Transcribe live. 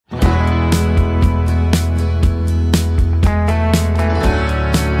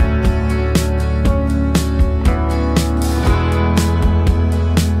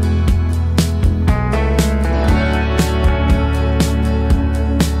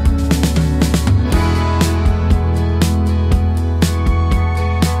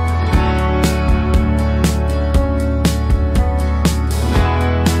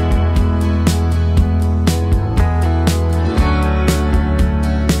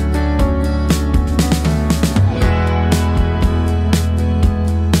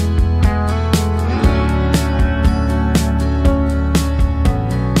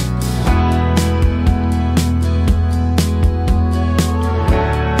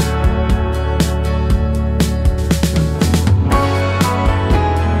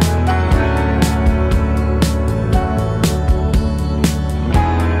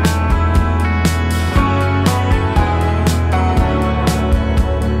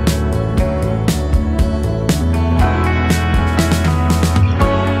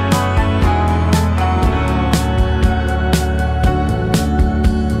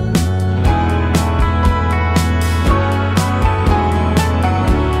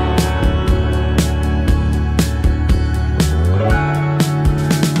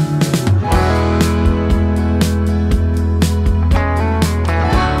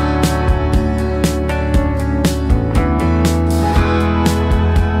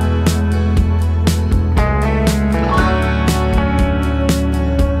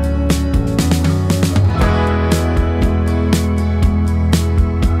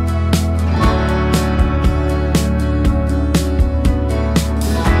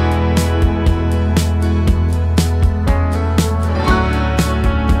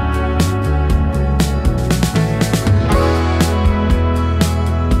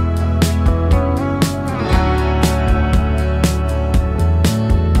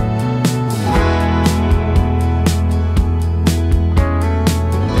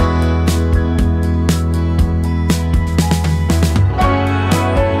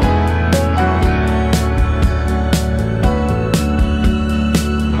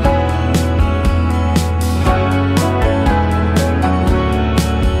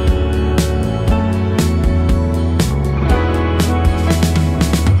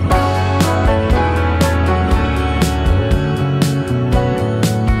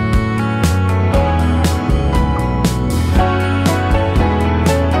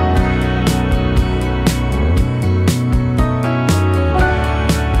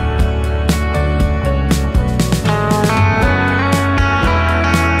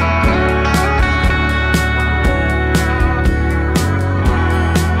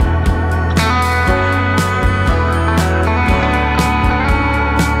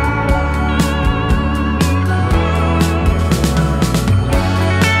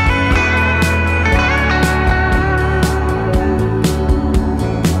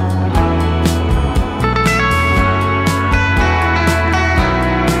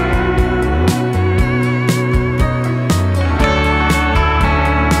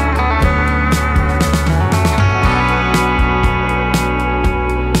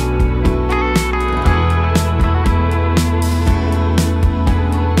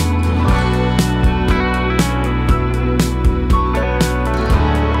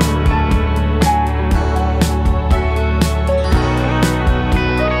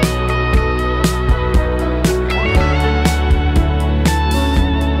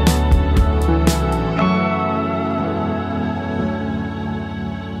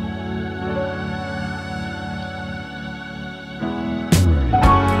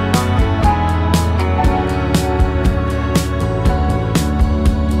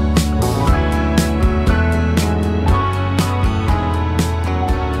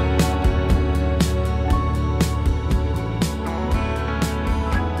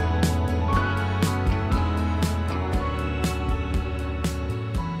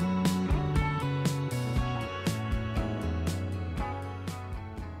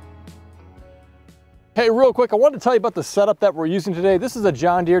Hey, real quick, I wanted to tell you about the setup that we're using today. This is a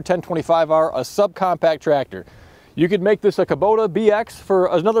John Deere 1025R, a subcompact tractor. You could make this a Kubota BX for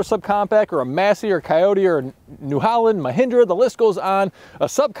another subcompact, or a Massey or Coyote or New Holland, Mahindra, the list goes on. A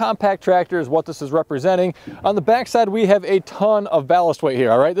subcompact tractor is what this is representing. On the backside, we have a ton of ballast weight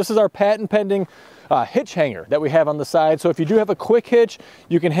here, all right? This is our patent pending hitch hanger that we have on the side. So if you do have a quick hitch,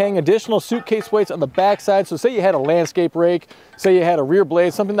 you can hang additional suitcase weights on the backside. So say you had a landscape rake, say you had a rear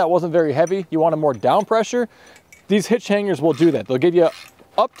blade, something that wasn't very heavy, you wanted more down pressure, these hitch hangers will do that. They'll give you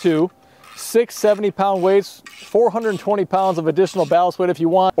up to 6 70-pound weights, 420 pounds of additional ballast weight if you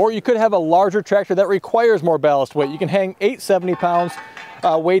want, or you could have a larger tractor that requires more ballast weight. You can hang 8 70-pound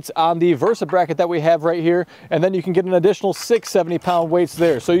weights on the Versa bracket that we have right here, and then you can get an additional 6 70-pound weights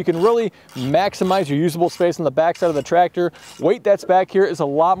there. So you can really maximize your usable space on the backside of the tractor. Weight that's back here is a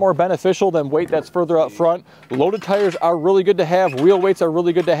lot more beneficial than weight that's further up front. Loaded tires are really good to have. Wheel weights are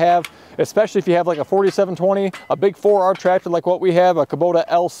really good to have, especially if you have like a 4720, a big 4R tractor like what we have, a Kubota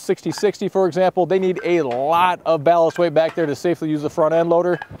L6060 for example. They need a lot of ballast weight back there to safely use the front end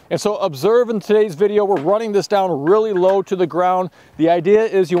loader. And so observe in today's video, we're running this down really low to the ground. The idea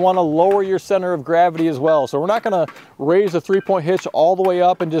is you want to lower your center of gravity as well. So we're not going to raise the 3-point hitch all the way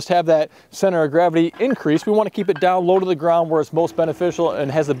up and just have that center of gravity increase. We want to keep it down low to the ground where it's most beneficial and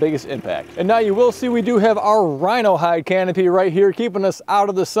has the biggest impact. And now you will see we do have our rhino hide canopy right here, keeping us out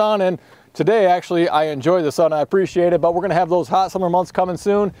of the sun. And today, actually, I enjoy the sun. I appreciate it, but we're going to have those hot summer months coming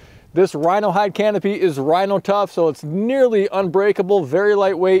soon. This rhino hide canopy is rhino tough, so it's nearly unbreakable, very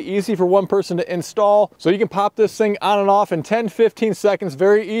lightweight, easy for one person to install. So you can pop this thing on and off in 10-15 seconds,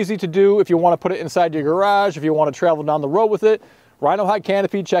 very easy to do if you want to put it inside your garage, if you want to travel down the road with it. Rhino hide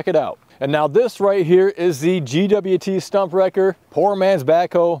canopy, check it out. And now this right here is the GWT Stump Wrecker, poor man's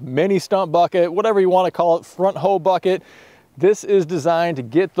backhoe, mini stump bucket, whatever you want to call it, front hoe bucket. This is designed to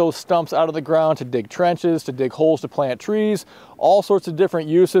get those stumps out of the ground, to dig trenches, to dig holes to plant trees, all sorts of different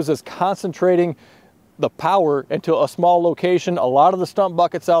uses. It's concentrating the power into a small location. A lot of the stump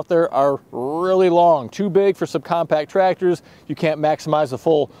buckets out there are really long, too big for subcompact tractors. You can't maximize the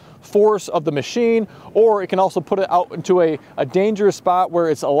full force of the machine, or it can also put it out into a dangerous spot where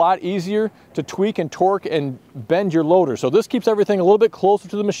it's a lot easier to tweak and torque and bend your loader. So this keeps everything a little bit closer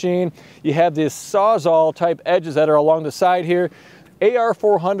to the machine. You have these Sawzall type edges that are along the side here.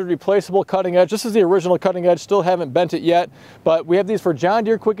 AR400 replaceable cutting edge. This is the original cutting edge, still haven't bent it yet, but we have these for John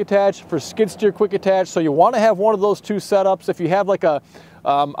Deere quick attach, for skid steer quick attach. So you want to have one of those two setups. If you have like a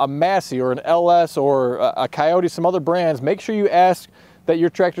Massey or an LS or a Coyote, some other brands, make sure you ask that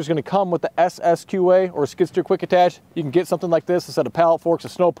your tractor is going to come with the SSQA or skid steer quick attach. You can get something like this, a set of pallet forks, a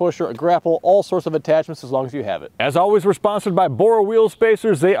snow pusher, a grapple, all sorts of attachments as long as you have it. As always, we're sponsored by Bora Wheel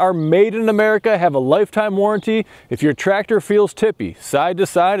Spacers. They are made in America, have a lifetime warranty. If your tractor feels tippy side to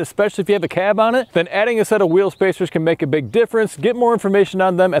side, especially if you have a cab on it, then adding a set of wheel spacers can make a big difference. Get more information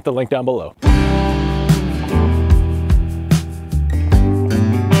on them at the link down below.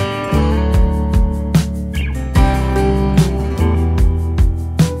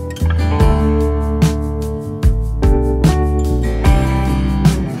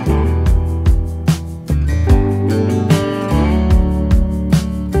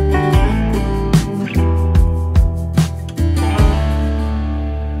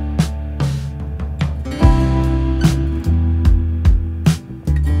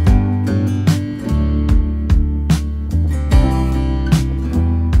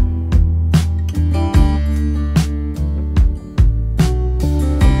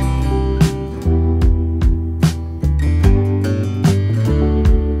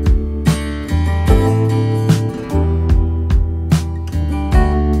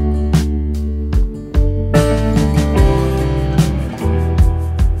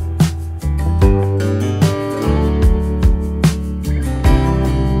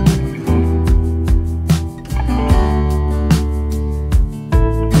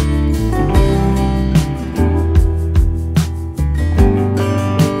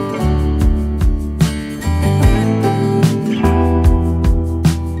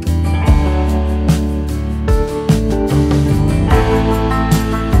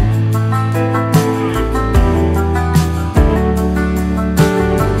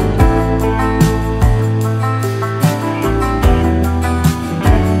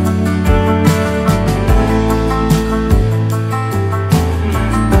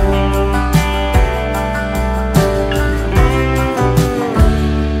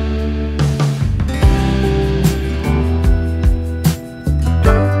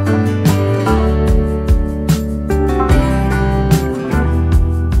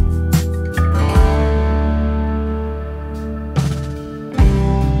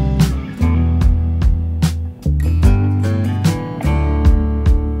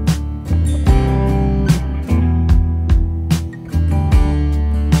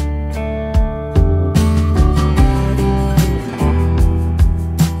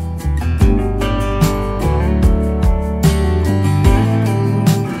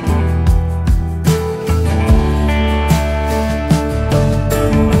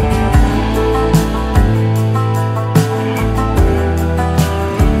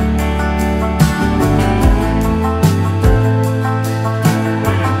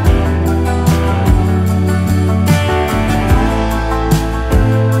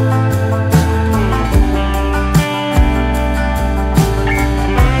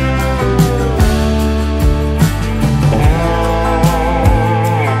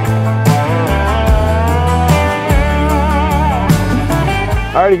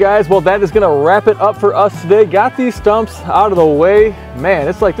 Alrighty guys, well that is gonna wrap it up for us today. Got these stumps out of the way. Man,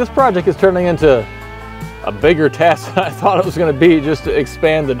 it's like this project is turning into a bigger task than I thought it was gonna be, just to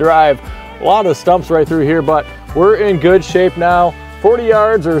expand the drive. A lot of stumps right through here, but we're in good shape now. 40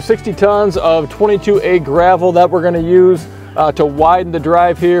 yards or 60 tons of 22A gravel that we're gonna use to widen the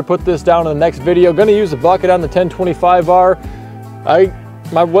drive here. Put this down in the next video. Gonna use a bucket on the 1025R.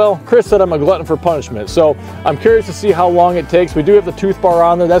 Well, Chris said I'm a glutton for punishment, so I'm curious to see how long it takes. We do have the tooth bar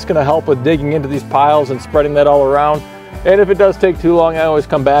on there. That's gonna help with digging into these piles and spreading that all around. And if it does take too long, I always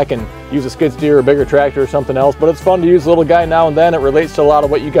come back and use a skid steer or a bigger tractor or something else. But it's fun to use a little guy now and then. It relates to a lot of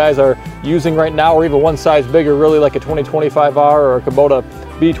what you guys are using right now, or even one size bigger, really, like a 2025R or a Kubota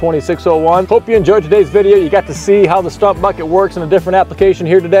B2601. Hope you enjoyed today's video. You got to see how the stump bucket works in a different application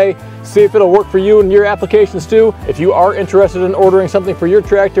here today. See if it'll work for you and your applications too. If you are interested in ordering something for your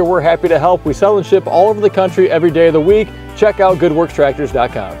tractor, we're happy to help. We sell and ship all over the country every day of the week. Check out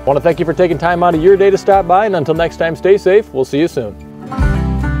goodworkstractors.com. I want to thank you for taking time out of your day to stop by, and until next time, stay safe. We'll see you soon.